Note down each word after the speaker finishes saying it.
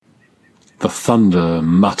The thunder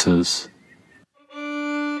mutters.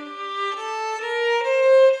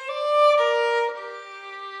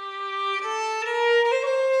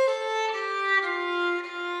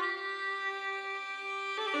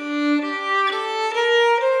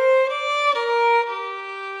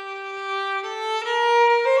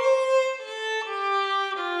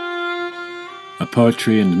 A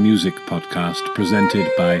poetry and music podcast presented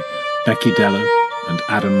by Becky Dello and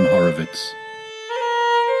Adam Horowitz.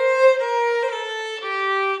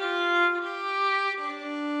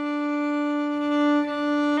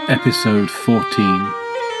 Episode 14.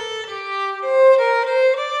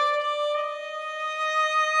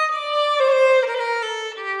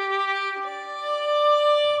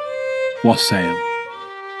 Wassail.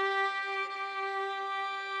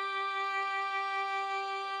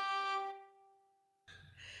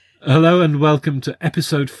 Hello and welcome to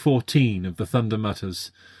episode 14 of The Thunder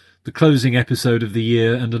Mutters, the closing episode of the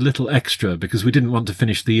year and a little extra because we didn't want to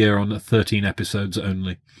finish the year on 13 episodes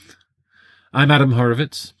only. I'm Adam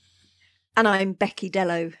Horowitz. And I'm Becky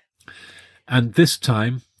Dello. And this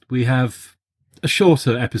time we have a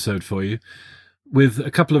shorter episode for you with a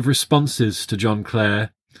couple of responses to John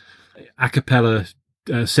Clare, a cappella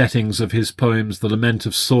settings of his poems The Lament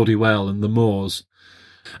of Sawdy Well and The Moors,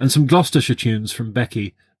 and some Gloucestershire tunes from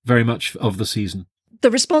Becky, very much of the season.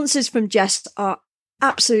 The responses from Jess are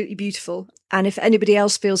absolutely beautiful. And if anybody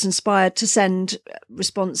else feels inspired to send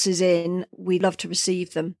responses in, we'd love to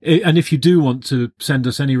receive them. And if you do want to send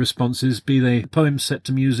us any responses, be they poems set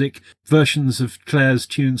to music, versions of Clare's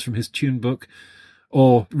tunes from his tune book,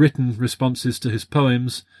 or written responses to his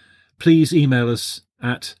poems, please email us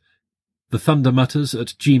at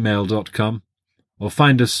thethundermutters@gmail.com or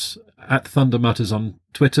find us at Thundermutters on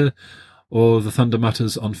Twitter or The Thunder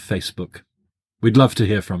Mutters on Facebook. We'd love to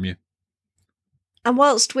hear from you. And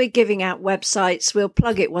whilst we're giving out websites, we'll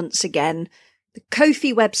plug it once again. The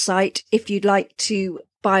Ko-fi website, if you'd like to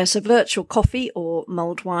buy us a virtual coffee or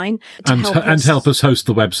mulled wine. And help us host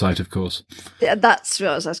the website, of course. That's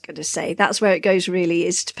what I was going to say. That's where it goes, really,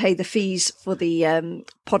 is to pay the fees for the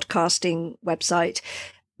podcasting website.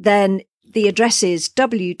 Then the address is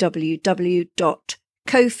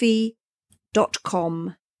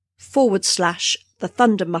www.kofi.com/The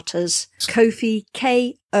Thunder Mutters, Ko-fi,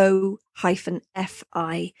 Ko-fi.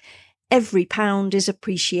 Every pound is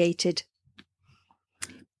appreciated.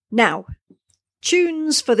 Now,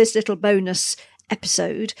 tunes for this little bonus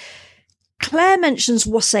episode. Clare mentions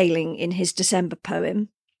wassailing in his December poem.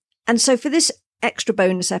 And so for this extra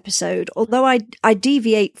bonus episode, although I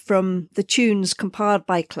deviate from the tunes compiled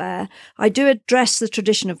by Clare, I do address the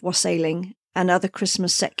tradition of wassailing and other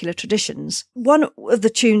Christmas secular traditions. One of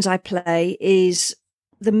the tunes I play is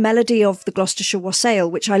the melody of the Gloucestershire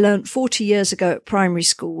Wassail, which I learnt 40 years ago at primary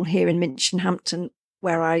school here in Minchinhampton,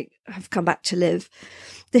 where I have come back to live.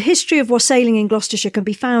 The history of wassailing in Gloucestershire can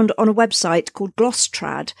be found on a website called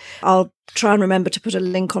Glostrad. I'll try and remember to put a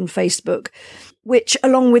link on Facebook, which,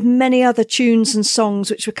 along with many other tunes and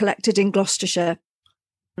songs which were collected in Gloucestershire,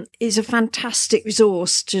 is a fantastic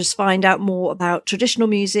resource to just find out more about traditional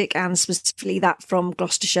music and specifically that from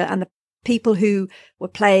Gloucestershire and the people who were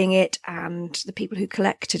playing it and the people who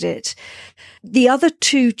collected it. The other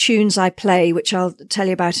two tunes I play, which I'll tell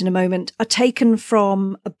you about in a moment, are taken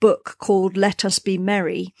from a book called Let Us Be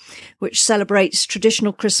Merry, which celebrates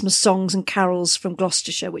traditional Christmas songs and carols from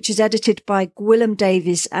Gloucestershire, which is edited by Gwilym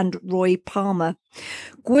Davies and Roy Palmer.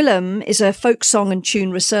 Gwilym is a folk song and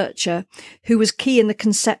tune researcher who was key in the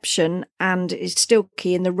conception and is still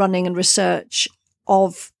key in the running and research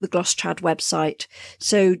of the Glostrad website.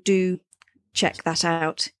 So do check that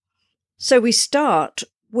out. So we start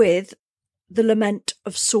with The Lament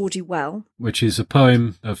of Sawdy Well, which is a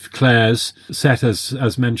poem of Clare's, set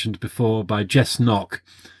as mentioned before by Jess Knock.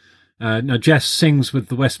 Now Jess sings with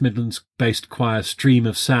the West Midlands-based choir Stream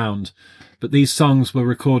of Sound, but these songs were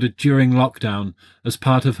recorded during lockdown as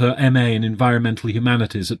part of her MA in Environmental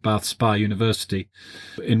Humanities at Bath Spa University,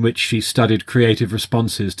 in which she studied creative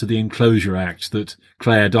responses to the Enclosure Act that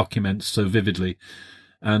Clare documents so vividly.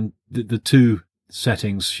 And the two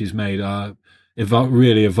settings she's made are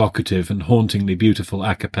really evocative and hauntingly beautiful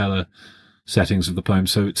a cappella settings of the poem.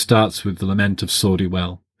 So it starts with The Lament of Sawdy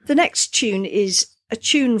Well. The next tune is a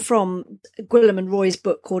tune from Gwilym and Roy's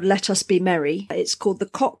book called Let Us Be Merry. It's called The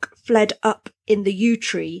Cock Fled Up in the Yew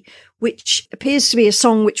Tree, which appears to be a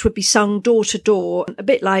song which would be sung door to door, a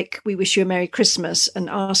bit like We Wish You a Merry Christmas and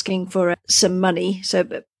asking for some money. So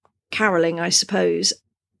caroling, I suppose.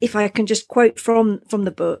 If I can just quote from the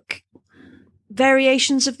book,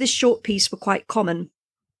 variations of this short piece were quite common.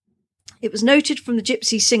 It was noted from the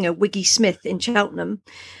gypsy singer Wiggy Smith in Cheltenham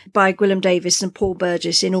by Gwilym Davis and Paul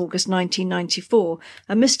Burgess in August 1994.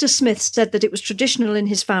 And Mr. Smith said that it was traditional in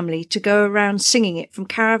his family to go around singing it from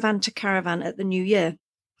caravan to caravan at the New Year.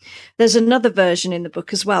 There's another version in the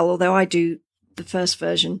book as well, although I do the first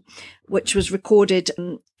version, which was recorded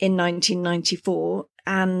in 1994.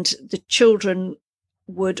 And the children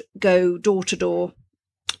would go door to door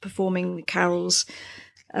performing carols.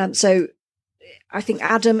 So I think,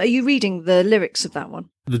 Adam, are you reading the lyrics of that one?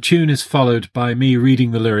 The tune is followed by me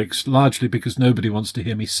reading the lyrics, largely because nobody wants to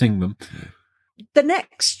hear me sing them. The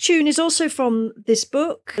next tune is also from this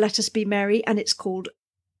book, Let Us Be Merry, and it's called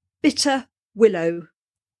Bitter Willow.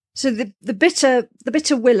 So the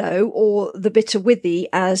bitter willow, or the bitter withy,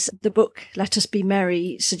 as the book Let Us Be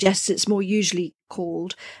Merry suggests it's more usually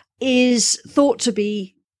called, is thought to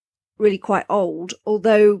be really quite old,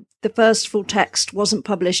 although the first full text wasn't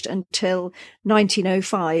published until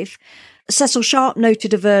 1905. Cecil Sharp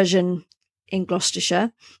noted a version in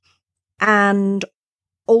Gloucestershire, and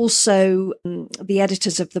also the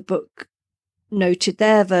editors of the book noted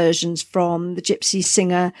their versions from the gypsy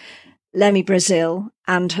singer Lemmy Brazil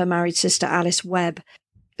and her married sister Alice Webb.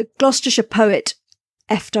 The Gloucestershire poet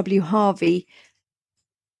F.W. Harvey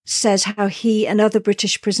says how he and other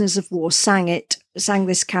British prisoners of war sang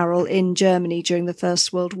this carol in Germany during the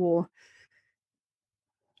First World War.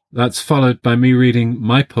 That's followed by me reading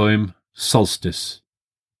my poem, Solstice.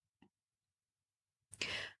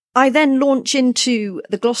 I then launch into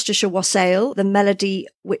the Gloucestershire Wassail, the melody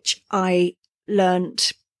which I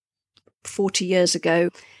learnt 40 years ago,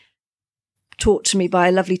 taught to me by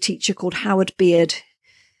a lovely teacher called Howard Beard.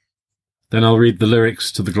 Then I'll read the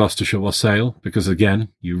lyrics to the Gloucestershire Wassail, because again,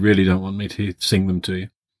 you really don't want me to sing them to you.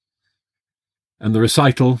 And the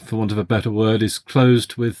recital, for want of a better word, is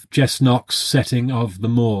closed with Jess Knock's setting of The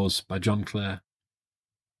Moors by John Clare.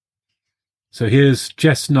 So here's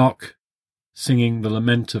Jess Knock singing the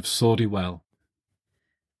Lament of Sawdy Well.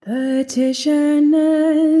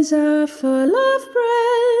 Petitioners are full of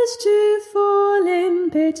prayers to fall in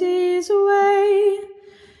pity's way,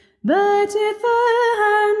 but if a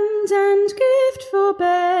hand and gift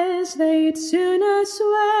forbears, they'd sooner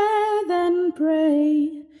swear than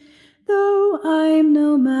pray. Though I'm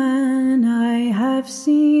no man, I have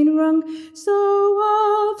seen wrong, so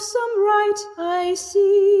of some right I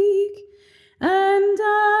seek, and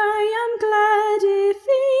I am glad if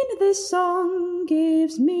in this song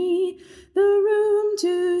gives me the room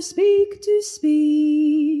to speak,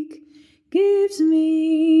 gives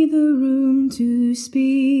me the room to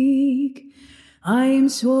speak. I'm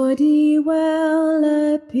Swardy Well,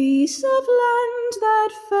 a piece of land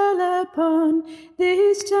that fell upon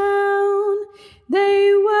this town.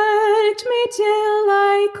 They worked me till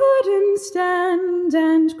I couldn't stand,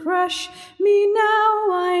 and crush me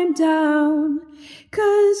now I'm down.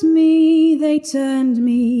 'Cause me, they turned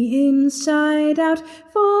me inside out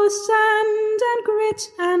for sand and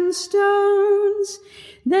grit and stones.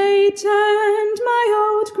 They turned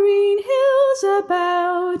my old green hills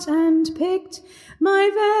about and picked my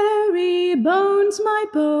very bones, my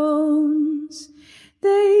bones.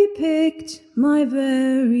 They picked my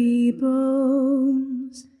very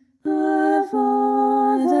bones. Of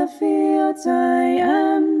all the fields I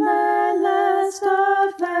am the last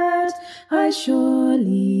of that I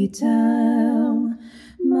surely tell.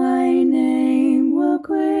 My name will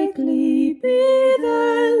quickly be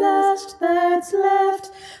the last that's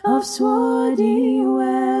left of Swardy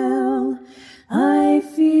Well. I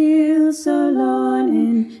feel so lorn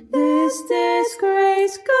in this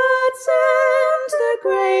disgrace, God send the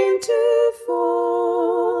grain to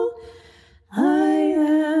fall. I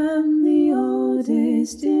am the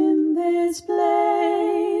oldest in this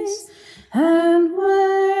place, and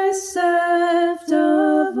worst served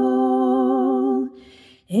of all.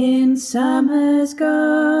 In summers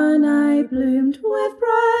gone I bloomed with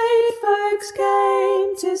pride, folks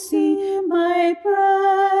came to see my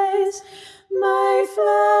prize. My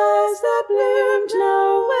flowers that bloomed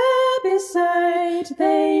nowhere beside,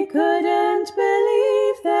 they couldn't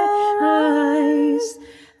believe their eyes.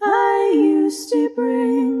 I used to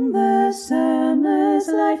bring the summer's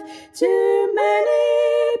life to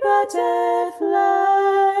many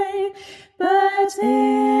butterfly, but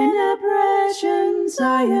in oppression's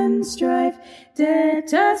iron strife,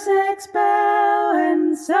 did us expel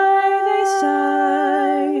and sigh, they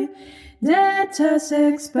sigh. Let us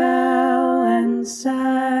expel and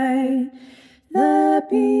sigh. The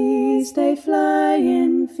bees, they fly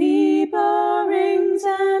in feeble rings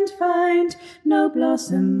and find no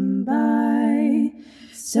blossom by.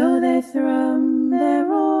 So they thrum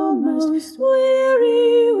their almost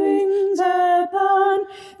weary wings upon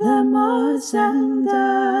the moss horse and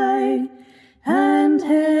I. And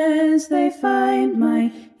as they find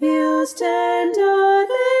my heels tender,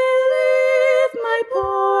 they leave my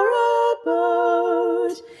poor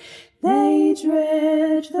abode. They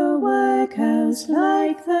dread the workhouse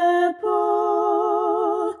like the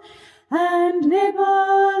poor, and nibble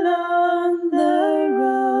on the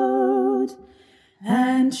road.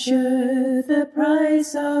 And should the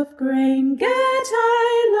price of grain get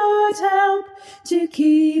high, Lord help to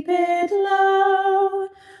keep it low,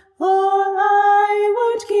 or I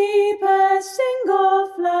won't keep a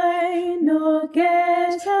single fly, nor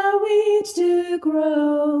get a weed to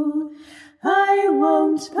grow. I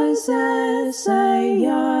won't possess a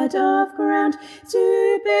yard of ground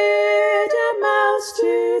to bid a mouse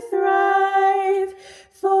to thrive,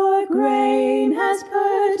 for grain has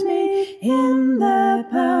put me in the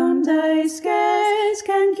pound. I scarce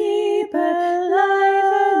can keep alive.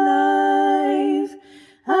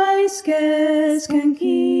 I scarce can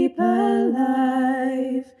keep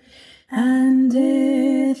alive. And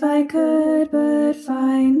if I could but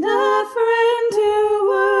find a friend who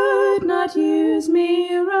would not use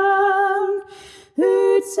me wrong,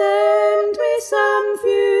 who'd send me some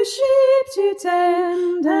few sheep to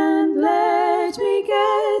tend and let me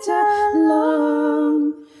get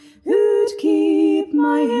along, who'd keep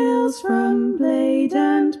my hills from blade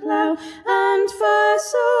and plough and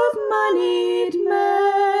fuss of moneyed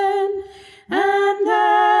men. And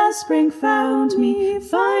as spring found me,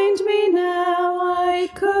 find me now, I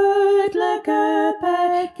could look up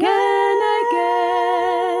again.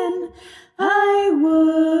 I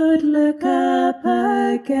would look up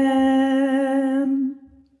again.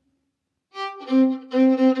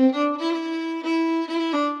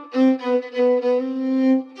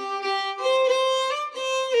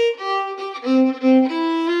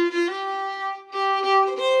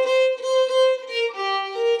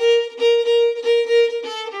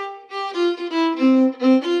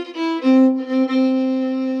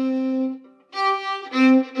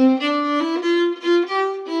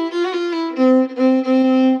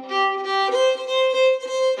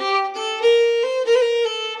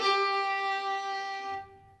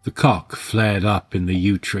 The cock flared up in the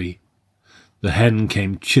yew tree. The hen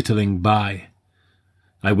came chittering by.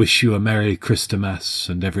 I wish you a Merry Christmas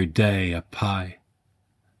and every day a pie.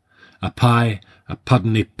 A pie, a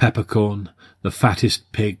puddeny peppercorn, the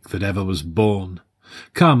fattest pig that ever was born.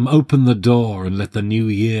 Come, open the door and let the new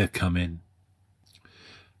year come in.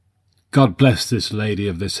 God bless this lady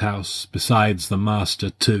of this house, besides the master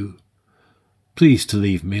too. Please to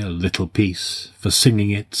leave me a little piece for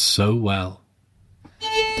singing it so well.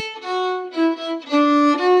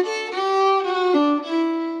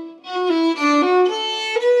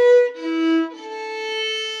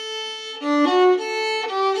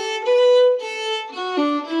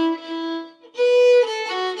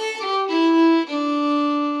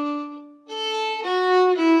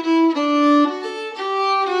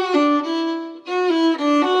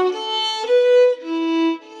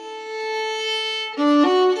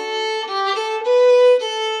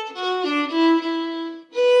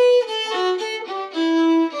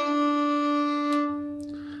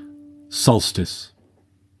 Solstice.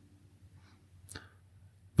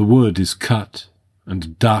 The wood is cut,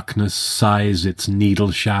 and darkness sighs its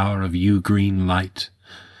needle shower of yew-green light,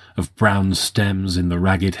 of brown stems in the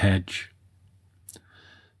ragged hedge.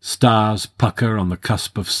 Stars pucker on the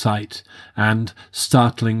cusp of sight, and,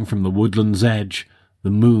 startling from the woodland's edge,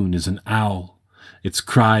 the moon is an owl, its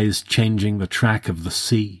cries changing the track of the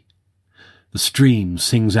sea. The stream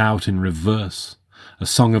sings out in reverse, a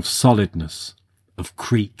song of solidness, of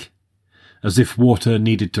creak, as if water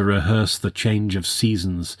needed to rehearse the change of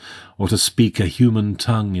seasons or to speak a human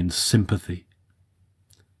tongue in sympathy.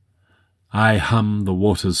 I hum the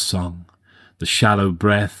water's song, the shallow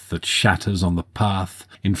breath that shatters on the path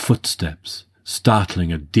in footsteps,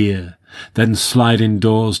 startling a deer, then slide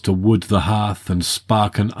indoors to wood the hearth and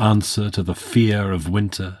spark an answer to the fear of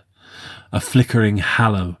winter, a flickering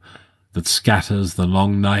hallow that scatters the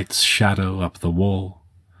long night's shadow up the wall,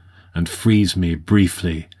 and frees me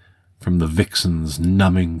briefly from the vixen's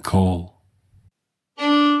numbing call.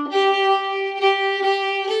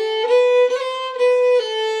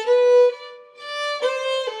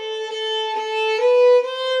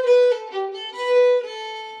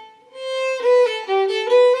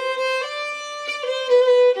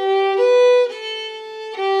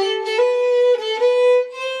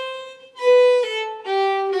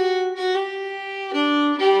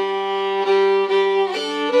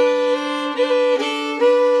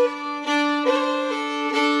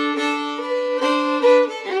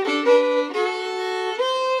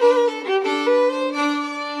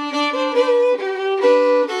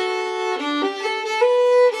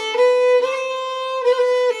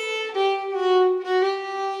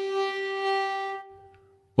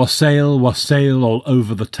 Wassail, wassail all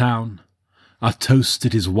over the town. Our toast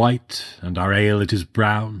it is white, and our ale it is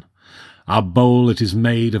brown. Our bowl it is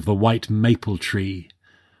made of the white maple tree.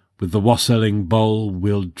 With the wassailing bowl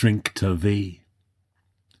we'll drink to thee.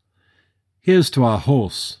 Here's to our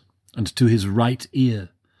horse, and to his right ear.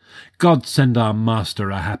 God send our master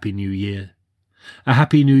a happy new year. A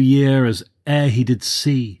happy new year as e'er he did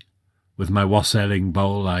see. With my wassailing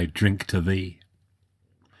bowl I drink to thee.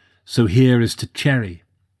 So here is to Cherry,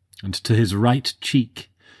 and to his right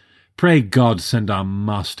cheek. Pray God send our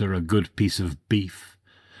master a good piece of beef,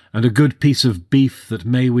 and a good piece of beef that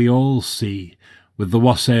may we all see. With the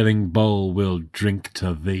wassailing bowl we'll drink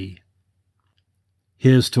to thee.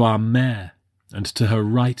 Here's to our mare, and to her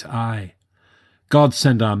right eye. God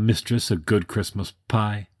send our mistress a good Christmas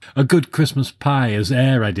pie, a good Christmas pie as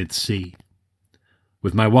e'er I did see.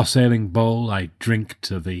 With my wassailing bowl I drink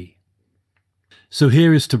to thee. So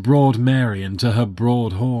here is to broad Mary and to her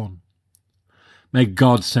broad horn. May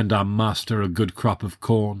God send our master a good crop of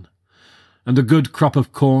corn, and a good crop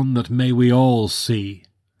of corn that may we all see.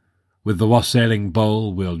 With the wassailing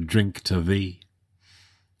bowl we'll drink to thee.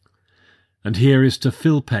 And here is to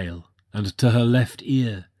Philpale, and to her left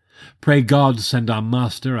ear. Pray God send our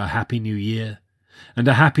master a happy new year, and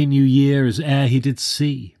a happy new year as e'er he did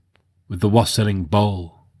see. With the wassailing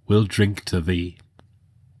bowl we'll drink to thee.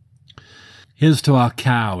 Here's to our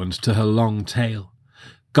cow and to her long tail.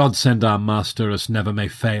 God send our master us never may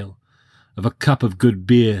fail. Of a cup of good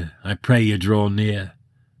beer I pray you draw near,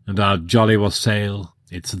 and our jolly wassail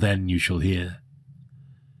it's then you shall hear.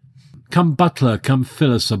 Come butler, come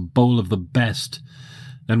fill us a bowl of the best,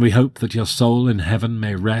 and we hope that your soul in heaven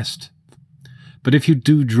may rest. But if you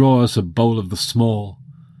do draw us a bowl of the small,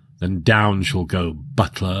 then down shall go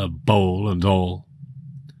butler, bowl, and all.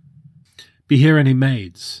 Be here any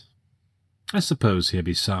maids? I suppose here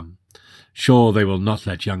be some. Sure they will not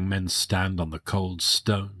let young men stand on the cold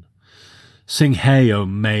stone. Sing hey, O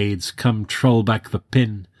maids, come troll back the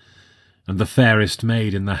pin, and the fairest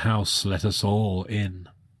maid in the house let us all in.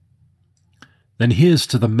 Then here's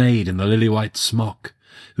to the maid in the lily-white smock,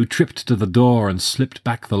 who tripped to the door and slipped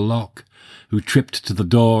back the lock, who tripped to the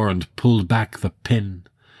door and pulled back the pin,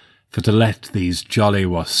 for to let these jolly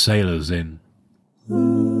wassailers in.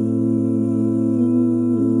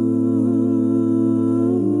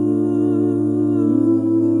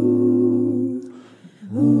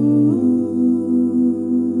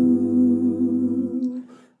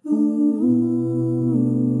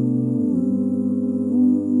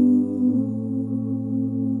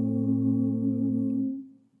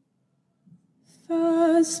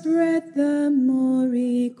 Spread the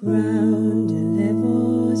moory ground,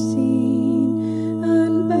 level seen,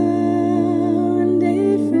 unbounded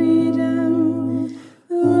freedom,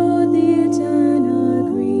 rode the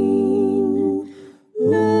eternal green.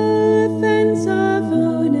 No fence of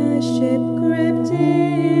ownership crept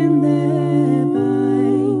in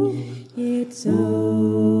thereby, its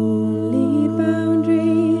only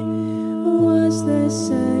boundary was the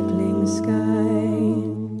circling sky.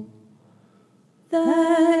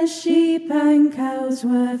 The sheep and cows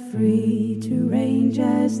were free to range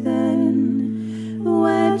as then,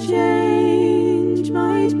 where change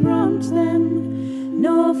might prompt them,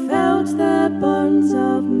 nor felt the bonds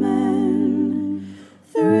of men.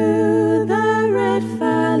 Through the red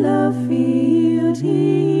fallow field,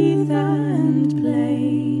 heath and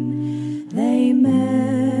plain, they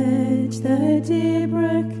met the deer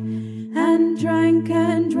brook, and drank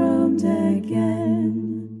and roamed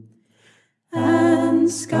again.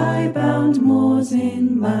 And sky-bound moors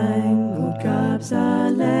in mangled garbs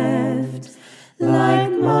are left,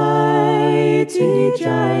 like mighty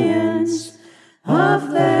giants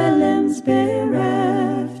of their limbs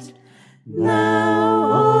bereft. Now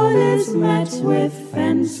all is met with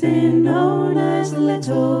fencing known as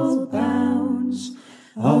little bounds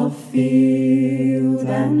of field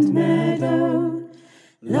and meadow,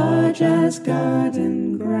 large as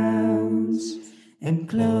garden grounds.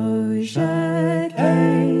 Enclosure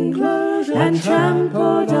came and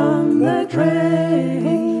trampled on the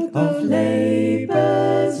grave of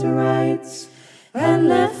labour's rights, and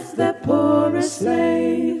left the poor a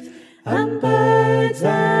slave, and birds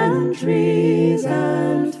and trees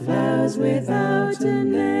and flowers without a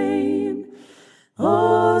name.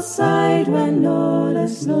 All sighed when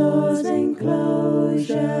lawless law's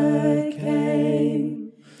enclosure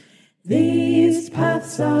came. These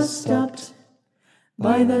paths are stopped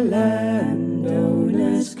by the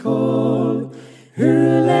landowner's call, who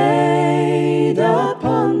laid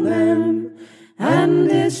upon them and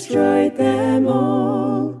destroyed them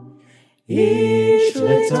all. Each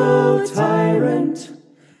little tyrant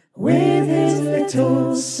with his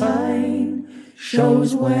little sign,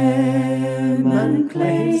 shows where man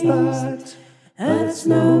claims that earth's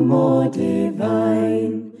no more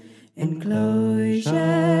divine.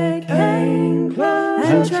 Enclosure came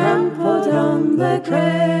and trampled on the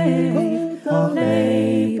grave of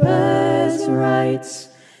labour's rights,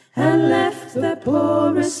 and left the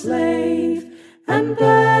poor a slave, and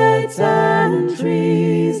birds and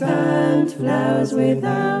trees and flowers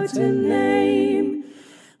without a name.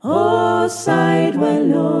 All sighed when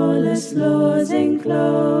lawless law's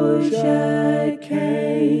enclosure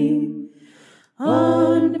came.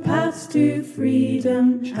 On paths to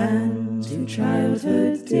freedom and to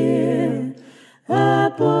childhood dear,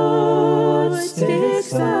 a board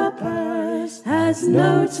sticks up as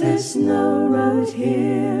notice no road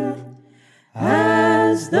here,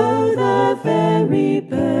 as though the very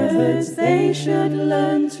birds they should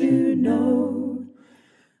learn to know.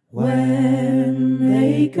 When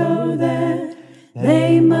they go there,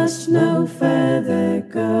 they must no further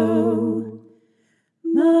go.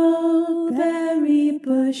 Mulberry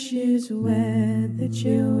bushes where the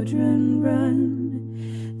children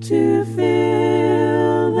run to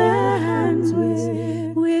fill their hands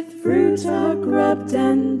with fruit are grubbed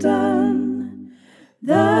and done.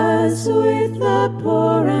 Thus with the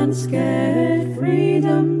poor and scared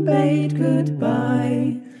freedom bade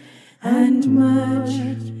goodbye, and much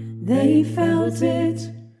they felt it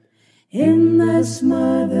in the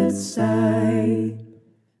smothered sigh.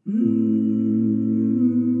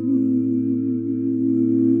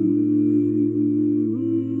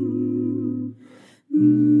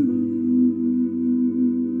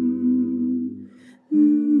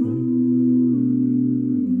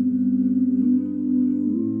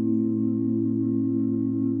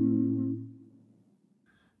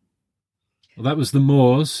 Well, that was The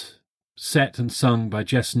Moors, set and sung by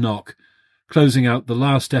Jess Nock, closing out the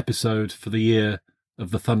last episode for the year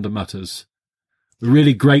of the Thunder Mutters. We're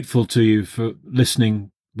really grateful to you for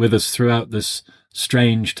listening with us throughout this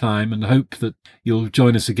strange time, and hope that you'll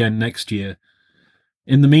join us again next year.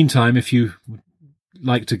 In the meantime, if you would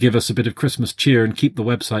like to give us a bit of Christmas cheer and keep the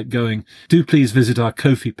website going, do please visit our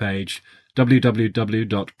Ko-fi page,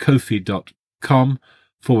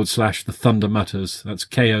 www.kofi.com/The Thunder Mutters. That's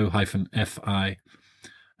KO-FI.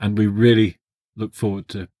 And we really look forward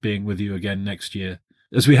to being with you again next year,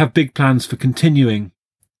 as we have big plans for continuing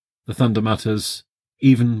the Thunder Mutters,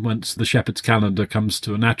 even once the Shepherd's Calendar comes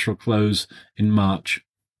to a natural close in March.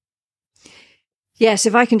 Yes,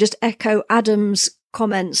 if I can just echo Adam's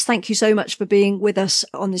comments, thank you so much for being with us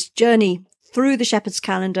on this journey through the Shepherd's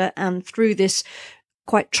Calendar and through this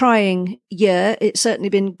quite trying year. It's certainly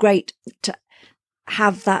been great to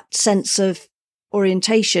have that sense of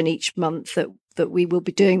orientation each month that we will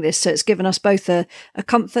be doing this. So it's given us both a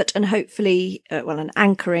comfort and hopefully, an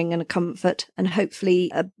anchoring and a comfort, and hopefully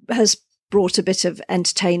has brought a bit of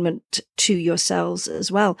entertainment to yourselves as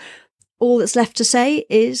well. All that's left to say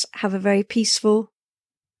is have a very peaceful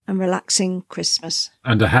and relaxing Christmas.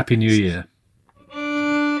 And a Happy New Year.